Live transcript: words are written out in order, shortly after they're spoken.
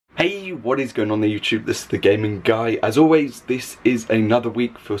Hey, what is going on there YouTube? This is the Gaming Guy. As always, this is another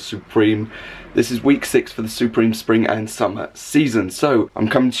week for Supreme. This is week 6 for the Supreme Spring and Summer season. So, I'm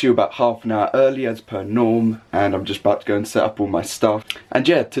coming to you about half an hour early as per norm, and I'm just about to go and set up all my stuff. And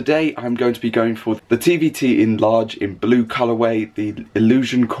yeah, today I'm going to be going for the TVT in large in blue colorway, the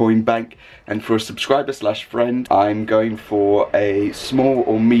Illusion Coin Bank, and for a subscriber slash friend, I'm going for a small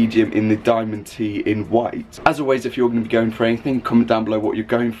or medium in the Diamond T in white. As always, if you're going to be going for anything, comment down below what you're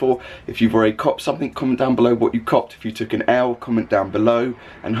going for. If you've already copped something, comment down below what you copped. If you took an L, comment down below,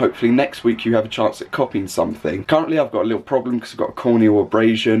 and hopefully next week you have a chance at copying something. Currently I've got a little problem because I've got a corneal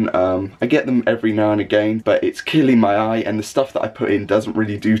abrasion. I get them every now and again, but it's killing my eye, and the stuff that I put in doesn't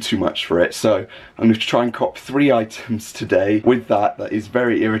really do too much for it. So I'm going to try and cop 3 items today with that is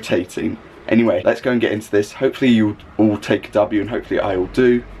very irritating. Anyway, let's go and get into this. Hopefully you all take a W, and hopefully I will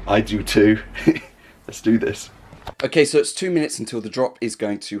do. I do too. Let's do this. Okay, so it's 2 minutes until the drop is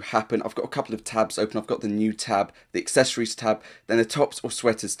going to happen. I've got a couple of tabs open. I've got the new tab, the accessories tab, then the tops or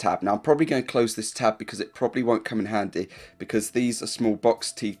sweaters tab. Now I'm probably going to close this tab because it probably won't come in handy, because these are small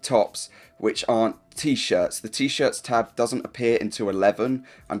box tee tops which aren't t-shirts. The t-shirts tab doesn't appear until 11.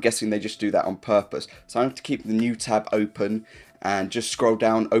 I'm guessing they just do that on purpose. So I have to keep the new tab open and just scroll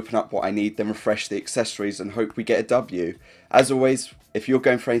down, open up what I need, then refresh the accessories and hope we get a W. As always, if you're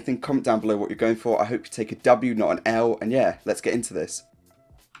going for anything, comment down below what you're going for. I hope you take a W, not an L, and yeah, let's get into this.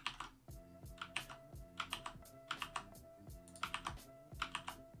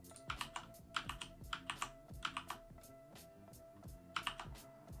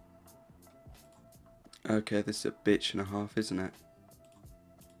 Okay, this is a bitch and a half, isn't it?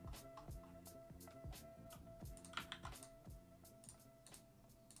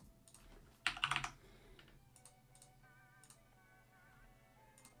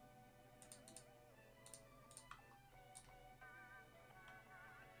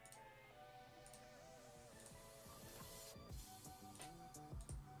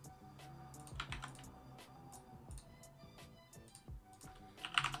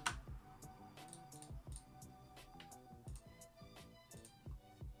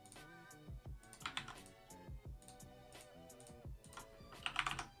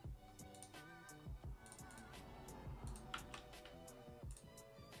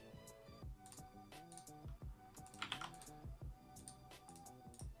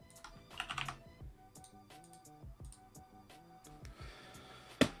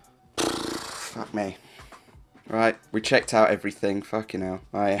 Fuck me. Right, we checked out everything. Fucking hell.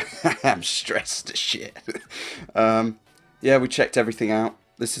 I am stressed as shit. Yeah, we checked everything out.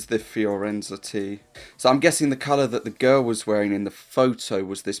 This is the Fiorenza tee. So I'm guessing the colour that the girl was wearing in the photo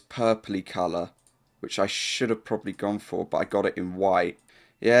was this purpley colour, which I should have probably gone for, but I got it in white.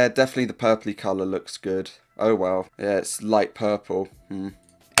 Yeah, definitely the purpley colour looks good. Oh well. Yeah, it's light purple.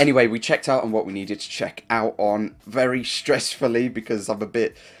 Anyway, we checked out on what we needed to check out on very stressfully, because I'm a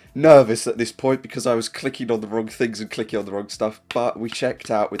bit nervous at this point because I was clicking on the wrong things and clicking on the wrong stuff, but we checked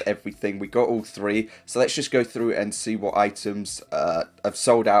out with everything. We got all 3, so let's just go through and see what items have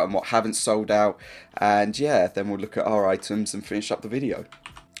sold out and what haven't sold out, and yeah, then we'll look at our items and finish up the video.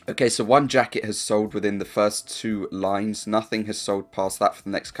 Okay, so 1 jacket has sold within the first 2 lines. Nothing has sold past that for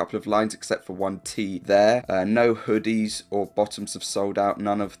the next couple of lines except for 1 tee there. No hoodies or bottoms have sold out.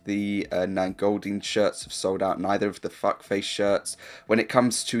 None of the Nan Golding shirts have sold out. Neither of the fuckface shirts. When it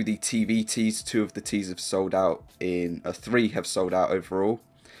comes to the TV tees, 2 of the tees have sold out. 3 have sold out overall.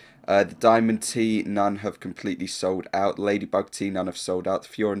 The Diamond tee, none have completely sold out. Ladybug tee, none have sold out. The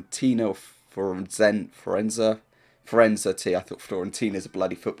Fiorentina or Forenza tee, I thought Fiorentina is a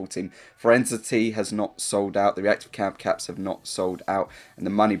bloody football team. Forenza tee has not sold out. The reactive camp caps have not sold out, and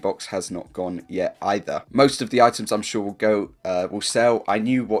the money box has not gone yet either. Most of the items I'm sure will sell. I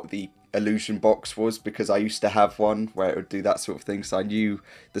knew what the illusion box was because I used to have one where it would do that sort of thing, so I knew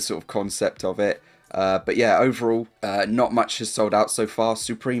the sort of concept of it. But yeah, overall, not much has sold out so far.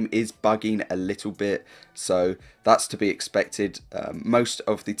 Supreme is bugging a little bit, so that's to be expected. Most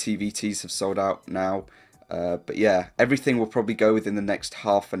of the TVTs have sold out now. But yeah, everything will probably go within the next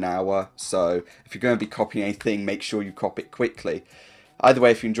half an hour, so if you're going to be copying anything, make sure you cop it quickly. Either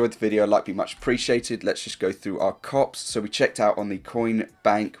way, if you enjoyed the video, a like would be much appreciated. Let's just go through our cops. So we checked out on the coin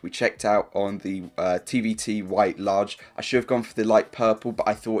bank. We checked out on the TVT white large. I should have gone for the light purple, but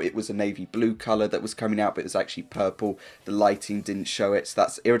I thought it was a navy blue colour that was coming out, but it was actually purple. The lighting didn't show it, so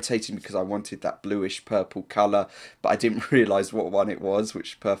that's irritating because I wanted that bluish purple colour, but I didn't realise what one it was, which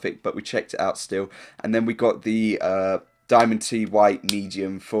is perfect, but we checked it out still. And then we got the diamond tea white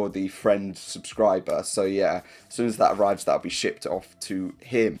medium for the friend subscriber. So yeah, as soon as that arrives, that'll be shipped off to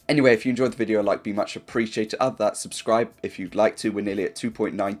him. Anyway, if you enjoyed the video, a like be much appreciated. Other than that, subscribe if you'd like to. We're nearly at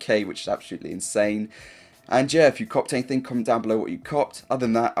 2.9k, which is absolutely insane. And yeah, if you copped anything, comment down below what you copped. Other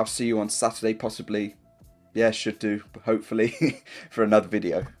than that, I'll see you on Saturday, possibly. Yeah, should do, hopefully, for another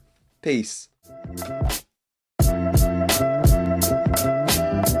video. Peace.